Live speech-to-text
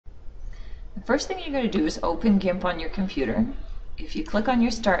The first thing you're going to do is open GIMP on your computer. If you click on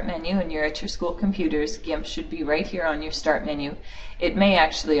your Start menu and you're at your school computers, GIMP should be right here on your Start menu. It may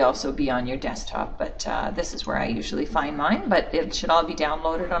actually also be on your desktop, but this is where I usually find mine, but it should all be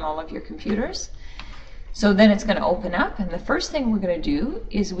downloaded on all of your computers. So then it's going to open up, and the first thing we're going to do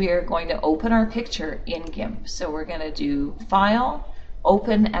is we are going to open our picture in GIMP. So we're going to do File,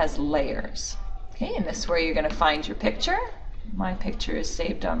 Open as Layers. Okay, and this is where you're going to find your picture. My picture is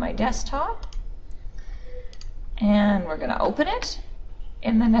saved on my desktop. And we're going to open it.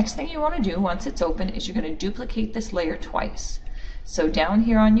 And the next thing you want to do once it's open is you're going to duplicate this layer twice. So down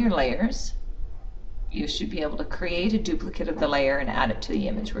here on your layers, you should be able to create a duplicate of the layer and add it to the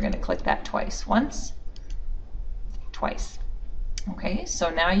image. We're going to click that twice. Once, twice. Okay,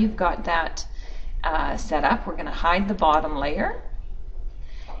 so now you've got that set up. We're going to hide the bottom layer.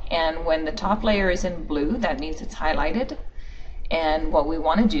 And when the top layer is in blue, that means it's highlighted. And what we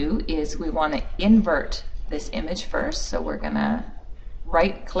want to do is we want to invert this image first. So we're going to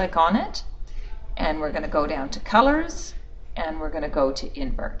right click on it, and we're going to go down to Colors, and we're going to go to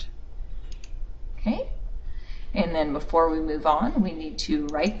Invert. Okay, and then before we move on, we need to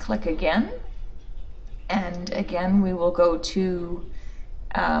right click again, and again we will go to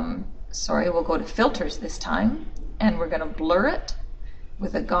we'll go to Filters this time, and we're going to blur it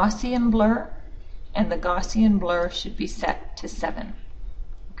with a Gaussian blur, and the Gaussian blur should be set to 7.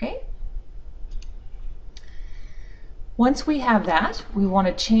 Okay. Once we have that, we want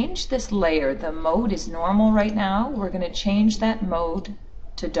to change this layer. The mode is normal right now. We're going to change that mode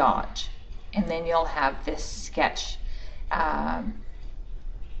to dodge, and then you'll have this sketch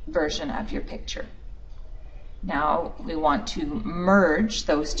version of your picture. Now we want to merge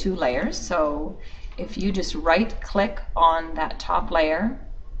those two layers. So if you just right click on that top layer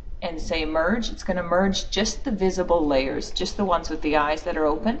and say merge, it's going to merge just the visible layers, just the ones with the eyes that are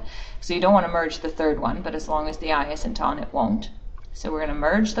open. So you don't want to merge the third one, but as long as the eye isn't on, it won't. So we're going to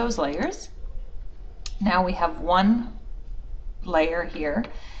merge those layers. Now we have one layer here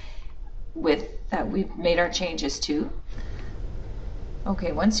that we've made our changes to.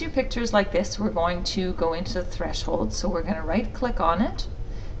 Okay, once your picture is like this, we're going to go into the threshold. So we're going to right click on it,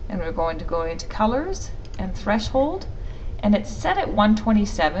 and we're going to go into Colors and Threshold. And it's set at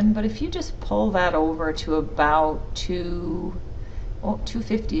 127, but if you just pull that over to about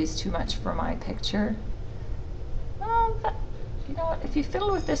 250 is too much for my picture. But you know what, if you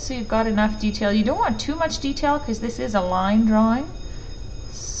fiddle with this so you've got enough detail, you don't want too much detail because this is a line drawing.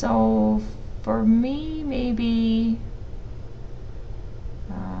 So for me, maybe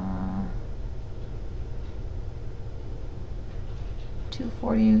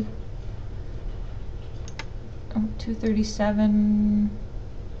 240. 237,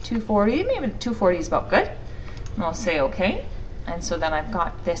 240, maybe 240 is about good. And I'll say okay. And so then I've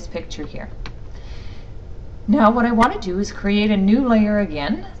got this picture here. Now what I want to do is create a new layer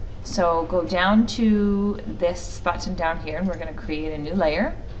again. So go down to this button down here, and we're going to create a new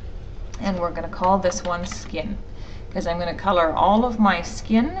layer. And we're going to call this one Skin, because I'm going to color all of my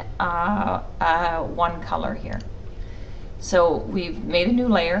skin one color here. So we've made a new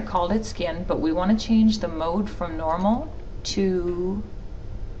layer, called it Skin, but we want to change the mode from normal to,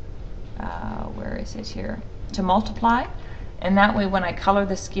 where is it here? To multiply. And that way when I color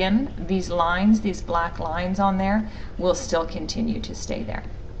the skin, these lines, these black lines on there, will still continue to stay there.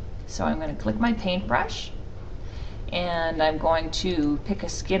 So I'm going to click my paintbrush, and I'm going to pick a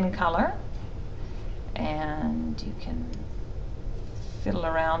skin color, and you can fiddle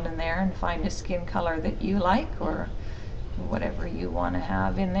around in there and find a skin color that you like, or whatever you want to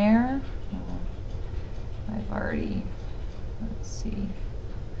have in there. I've already, let's see,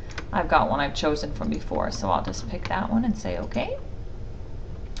 I've got one I've chosen from before, so I'll just pick that one and say okay.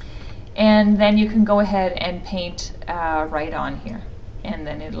 And then you can go ahead and paint right on here, and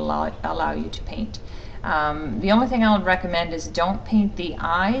then it'll allow you to paint. The only thing I would recommend is don't paint the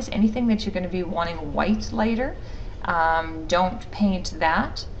eyes. Anything that you're going to be wanting white later, don't paint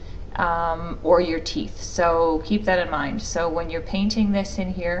that. Or your teeth. So keep that in mind. So when you're painting this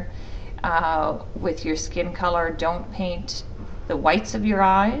in here with your skin color, don't paint the whites of your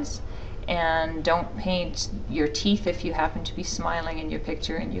eyes, and don't paint your teeth if you happen to be smiling in your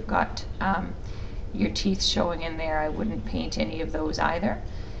picture and you've got your teeth showing in there. I wouldn't paint any of those either.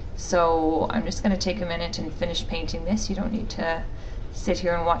 So I'm just going to take a minute and finish painting this. You don't need to sit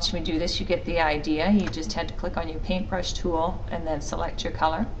here and watch me do this. You get the idea. You just had to click on your paintbrush tool and then select your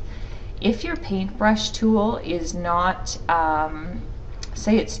color. If your paintbrush tool is not,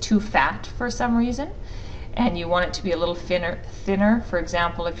 say it's too fat for some reason, and you want it to be a little thinner, for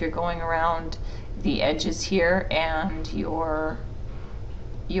example, if you're going around the edges here and you're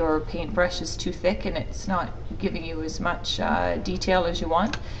your paintbrush is too thick and it's not giving you as much detail as you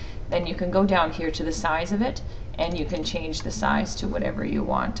want, then you can go down here to the size of it and you can change the size to whatever you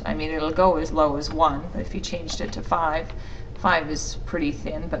want. I mean, it'll go as low as 1, but if you changed it to 5, 5 is pretty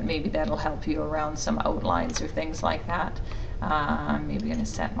thin, but maybe that'll help you around some outlines or things like that. I'm maybe going to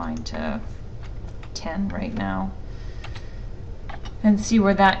set mine to 10 right now and see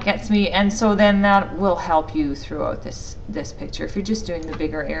where that gets me. And so then that will help you throughout this picture. If you're just doing the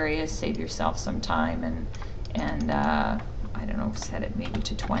bigger areas, save yourself some time and I don't know, set it maybe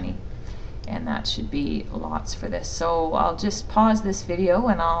to 20. And that should be lots for this. So I'll just pause this video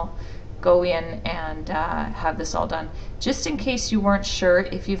and I'll go in and have this all done. Just in case you weren't sure,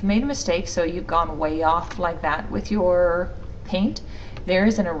 if you've made a mistake, so you've gone way off like that with your paint, there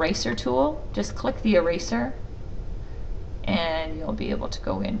is an eraser tool. Just click the eraser and you'll be able to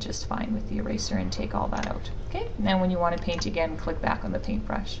go in just fine with the eraser and take all that out. Okay, and then when you want to paint again, click back on the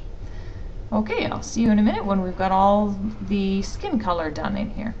paintbrush. Okay, I'll see you in a minute when we've got all the skin color done in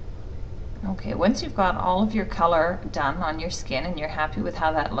here. Okay, once you've got all of your color done on your skin and you're happy with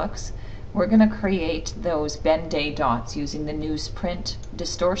how that looks, we're going to create those Ben-Day dots using the newsprint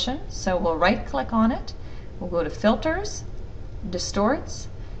distortion. So we'll right click on it, we'll go to filters, distorts,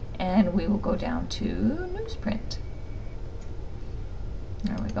 and we will go down to newsprint.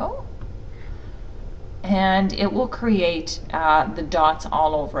 There we go. And it will create the dots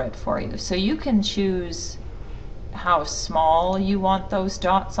all over it for you. So you can choose how small you want those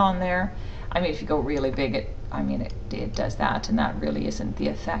dots on there. I mean, if you go really big, it does that, and that really isn't the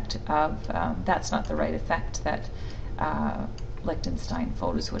effect of, that's not the right effect that Lichtenstein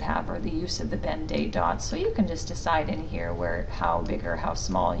photos would have, or the use of the Ben-Day dots. So you can just decide in here how big or how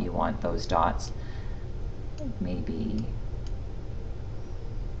small you want those dots. Maybe,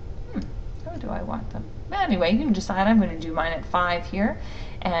 how do I want them? Anyway, you can decide. I'm going to do mine at 5 here,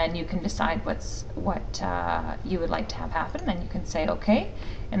 and you can decide what you would like to have happen, and you can say OK,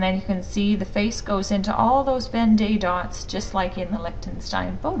 and then you can see the face goes into all those Ben-Day dots just like in the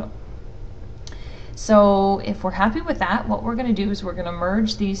Lichtenstein photo. So if we're happy with that, what we're going to do is we're going to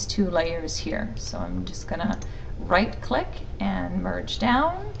merge these 2 layers here. So I'm just going to right click and merge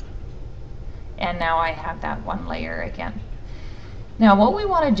down, and now I have that 1 layer again. Now what we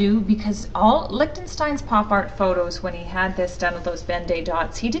want to do, because all Lichtenstein's pop art photos, when he had this done with those Ben-Day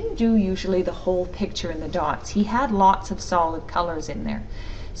dots, he didn't do usually the whole picture in the dots. He had lots of solid colors in there.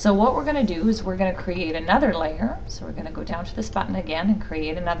 So what we're going to do is we're going to create another layer. So we're going to go down to this button again and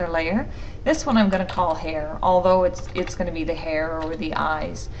create another layer. This one I'm going to call hair, although it's going to be the hair or the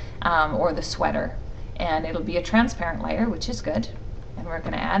eyes or the sweater. And it'll be a transparent layer, which is good. And we're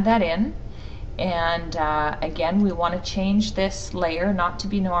going to add that in. And again, we want to change this layer not to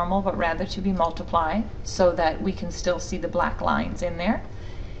be normal, but rather to be multiply, so that we can still see the black lines in there.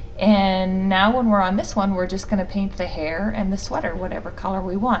 And now when we're on this one, we're just going to paint the hair and the sweater whatever color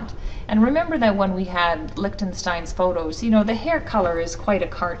we want. And remember that when we had Lichtenstein's photos, you know, the hair color is quite a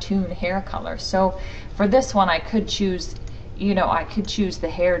cartoon hair color. So for this one, I could choose, you know, I could choose the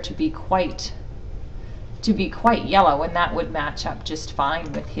hair to be quite yellow, and that would match up just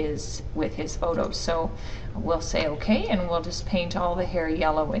fine with his photos. So we'll say OK, and we'll just paint all the hair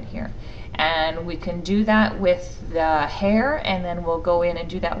yellow in here. And we can do that with the hair, and then we'll go in and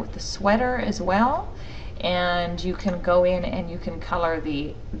do that with the sweater as well. And you can go in and you can color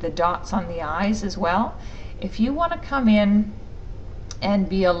the dots on the eyes as well. If you want to come in and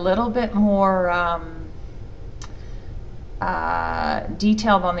be a little bit more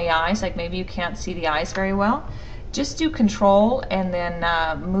detailed on the eyes, like maybe you can't see the eyes very well, just do Control and then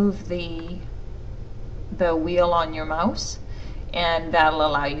move the wheel on your mouse, and that'll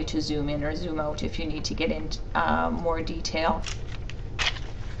allow you to zoom in or zoom out if you need to get into more detail.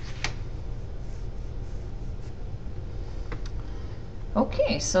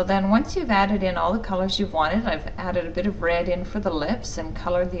 Okay, so then once you've added in all the colors you've wanted, I've added a bit of red in for the lips and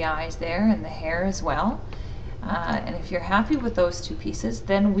colored the eyes there and the hair as well. And if you're happy with those 2 pieces,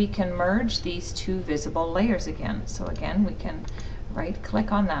 then we can merge these 2 visible layers again. So again, we can right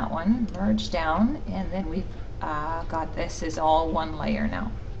click on that one, merge down, and then we've got this is all 1 layer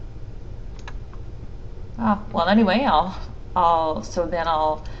now. Well anyway,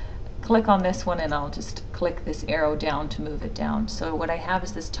 I'll click on this one and I'll just click this arrow down to move it down. So what I have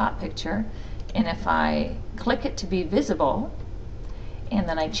is this top picture, and if I click it to be visible, and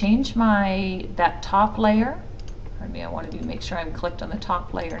then I change that top layer, pardon me, I want to make sure I'm clicked on the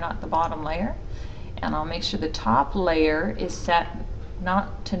top layer, not the bottom layer, and I'll make sure the top layer is set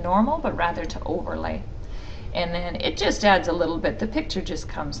not to normal, but rather to overlay. And then it just adds a little bit. The picture just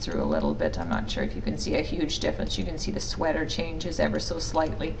comes through a little bit. I'm not sure if you can see a huge difference. You can see the sweater changes ever so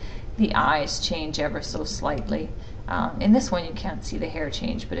slightly. The eyes change ever so slightly. In this one you can't see the hair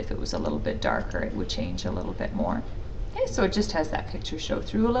change, but if it was a little bit darker it would change a little bit more. Okay, so it just has that picture show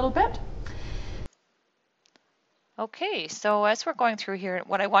through a little bit. Okay, so as we're going through here,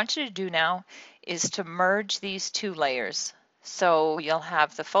 what I want you to do now is to merge these two layers. So you'll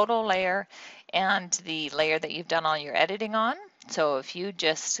have the photo layer and the layer that you've done all your editing on. So if you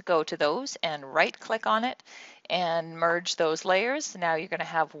just go to those and right click on it and merge those layers, now you're going to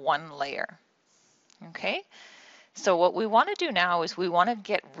have one layer. Okay, so what we want to do now is we want to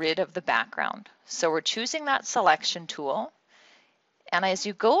get rid of the background. So we're choosing that selection tool, and as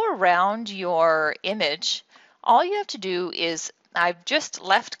you go around your image, all you have to do is, I've just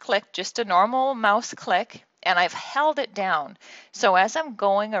left click, just a normal mouse click, and I've held it down. So as I'm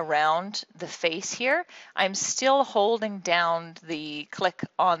going around the face here, I'm still holding down the click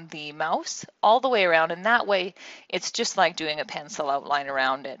on the mouse all the way around, and that way it's just like doing a pencil outline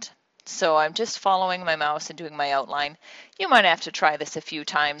around it. So I'm just following my mouse and doing my outline. You might have to try this a few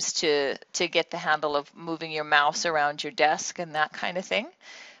times to get the handle of moving your mouse around your desk and that kind of thing.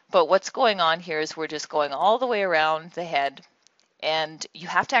 But what's going on here is we're just going all the way around the head, and you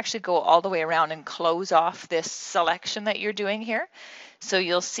have to actually go all the way around and close off this selection that you're doing here. So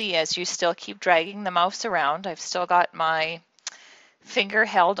you'll see as you still keep dragging the mouse around, I've still got my finger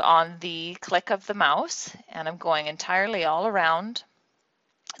held on the click of the mouse, and I'm going entirely all around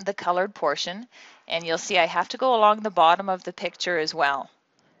the colored portion, and you'll see I have to go along the bottom of the picture as well.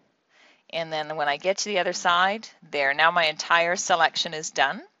 And then when I get to the other side, there, now my entire selection is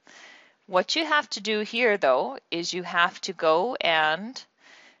done. What you have to do here though is you have to go and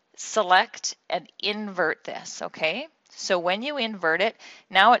select and invert this, okay? So when you invert it,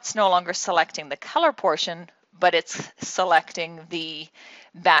 now it's no longer selecting the color portion, but it's selecting the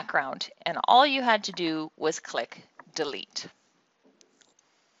background. And all you had to do was click delete.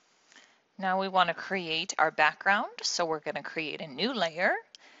 Now we want to create our background, so we're going to create a new layer.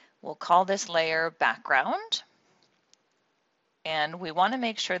 We'll call this layer background. And we want to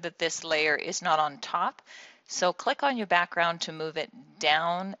make sure that this layer is not on top. So click on your background to move it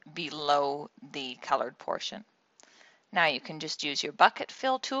down below the colored portion. Now you can just use your bucket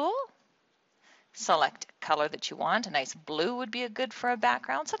fill tool. Select a color that you want. A nice blue would be good for a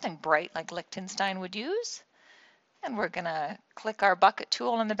background, something bright like Liechtenstein would use. And we're going to click our bucket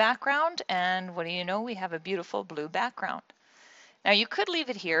tool in the background, and what do you know, we have a beautiful blue background. Now you could leave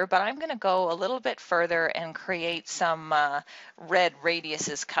it here, but I'm going to go a little bit further and create some red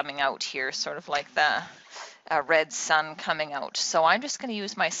radiuses coming out here, sort of like the red sun coming out. So I'm just going to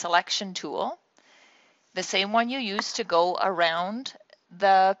use my selection tool, the same one you used to go around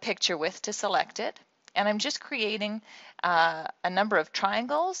the picture with to select it. And I'm just creating a number of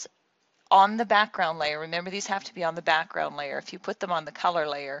triangles on the background layer. Remember, these have to be on the background layer. If you put them on the color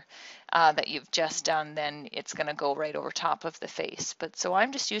layer that you've just done, then it's going to go right over top of the face. But so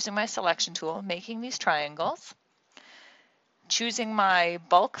I'm just using my selection tool, making these triangles, choosing my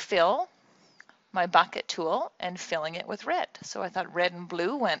bulk fill, my bucket tool, and filling it with red. So I thought red and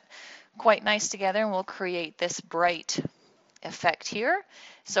blue went quite nice together, and we'll create this bright effect here.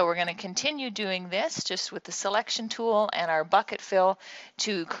 So we're going to continue doing this just with the selection tool and our bucket fill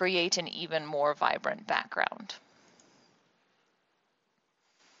to create an even more vibrant background.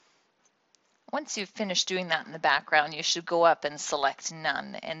 Once you've finished doing that in the background, you should go up and select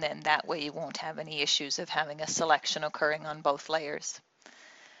none, and then that way you won't have any issues of having a selection occurring on both layers.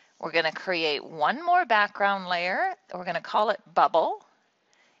 We're going to create one more background layer. We're going to call it bubble.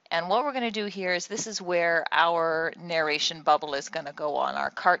 And what we're going to do here is this is where our narration bubble is going to go on, our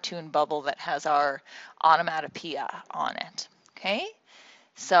cartoon bubble that has our onomatopoeia on it. Okay,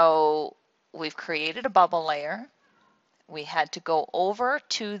 so we've created a bubble layer. We had to go over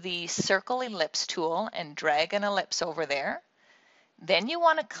to the circle ellipse tool and drag an ellipse over there. Then you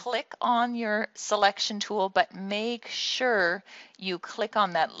want to click on your selection tool, but make sure you click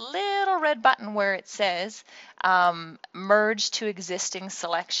on that little red button where it says merge to existing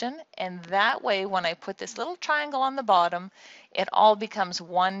selection. And that way, when I put this little triangle on the bottom, it all becomes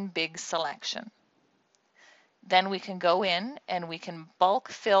one big selection. Then we can go in and we can bulk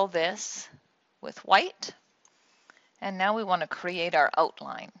fill this with white. And now we want to create our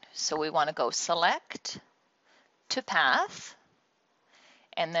outline. So we want to go select to path.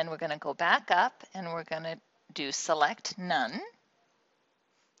 And then we're going to go back up and we're going to do select none,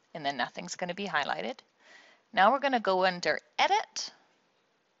 and then nothing's going to be highlighted. Now we're going to go under edit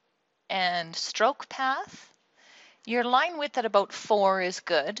and stroke path, Your line width at about 4 is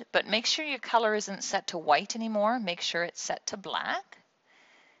good, but make sure your color isn't set to white anymore. Make sure it's set to black.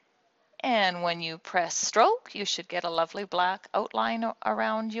 And when you press stroke, you should get a lovely black outline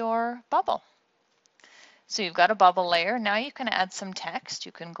around your bubble. So you've got a bubble layer. Now you can add some text.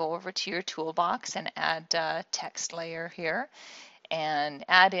 You can go over to your toolbox and add a text layer here and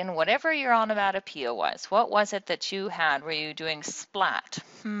add in whatever your onomatopoeia was. What was it that you had? Were you doing splat?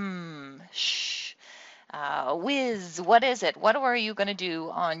 Shh. Whiz, what is it? What were you going to do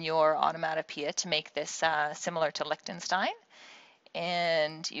on your onomatopoeia to make this similar to Liechtenstein?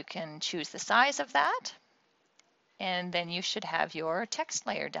 And you can choose the size of that, and then you should have your text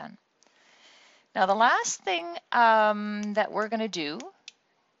layer done. Now the last thing that we're going to do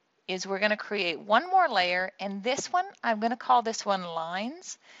is we're going to create one more layer, and this one, I'm going to call this one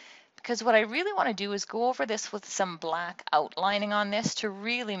lines, because what I really want to do is go over this with some black outlining on this to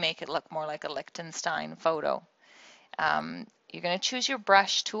really make it look more like a Liechtenstein photo. You're going to choose your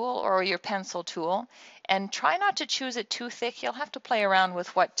brush tool or your pencil tool, and try not to choose it too thick. You'll have to play around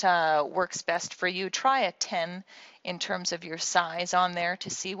with what works best for you. Try a 10 in terms of your size on there to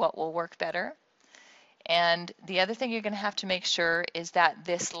see what will work better. And the other thing you're going to have to make sure is that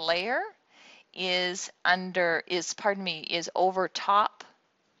this layer is over top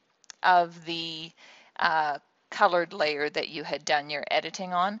of the colored layer that you had done your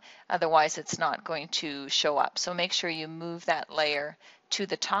editing on. Otherwise it's not going to show up. So make sure you move that layer to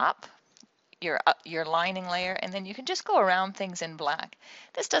the top, your lining layer, and then you can just go around things in black.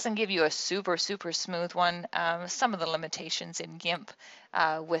 This doesn't give you a super smooth one. Some of the limitations in Gimp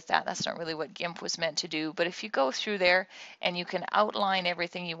with that's not really what Gimp was meant to do, but if you go through there and you can outline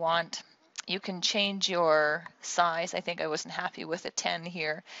everything you want, you can change your size. I think I wasn't happy with a 10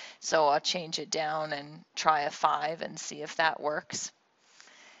 here, so I'll change it down and try a 5 and see if that works.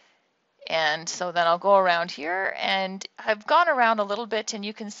 And so then I'll go around here, and I've gone around a little bit, and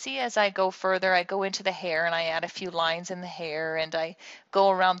you can see as I go further, I go into the hair and I add a few lines in the hair, and I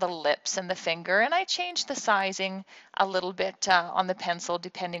go around the lips and the finger, and I change the sizing a little bit on the pencil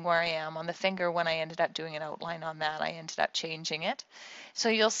depending where I am. On the finger, when I ended up doing an outline on that, I ended up changing it. So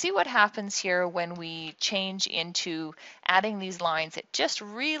you'll see what happens here when we change into adding these lines. It just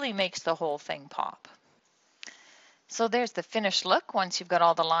really makes the whole thing pop. So there's the finished look. Once you've got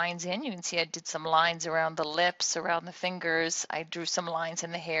all the lines in, you can see I did some lines around the lips, around the fingers. I drew some lines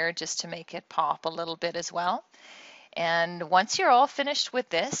in the hair just to make it pop a little bit as well. And once you're all finished with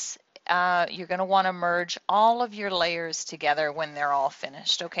this, you're going to want to merge all of your layers together when they're all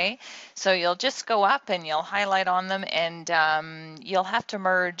finished, okay? So you'll just go up and you'll highlight on them, and you'll have to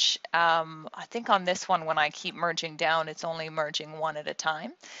merge, I think on this one when I keep merging down, it's only merging one at a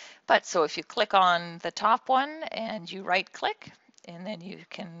time. But so if you click on the top one and you right click, and then you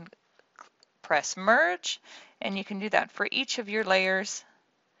can press merge, and you can do that for each of your layers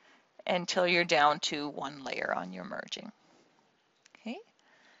until you're down to one layer on your merging. Okay.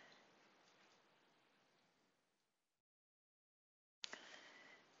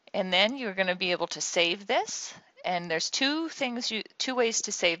 And then you're going to be able to save this, and there's two ways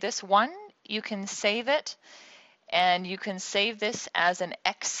to save this. One, you can save it, and you can save this as an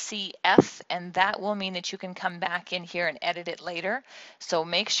XCF, and that will mean that you can come back in here and edit it later. So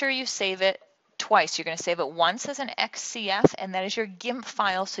make sure you save it twice. You're going to save it once as an XCF, and that is your Gimp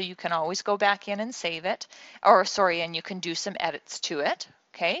file, so you can always go back in and save it, and you can do some edits to it,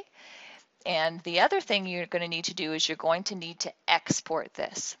 okay? And the other thing you're going to need to do is you're going to need to export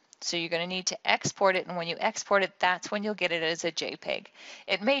this. So you're going to need to export it, and when you export it, that's when you'll get it as a JPEG.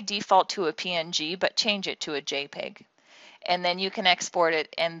 It may default to a PNG, but change it to a JPEG. And then you can export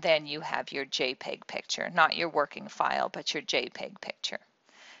it, and then you have your JPEG picture, not your working file, but your JPEG picture.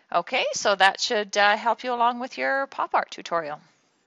 Okay, so that should help you along with your pop art tutorial.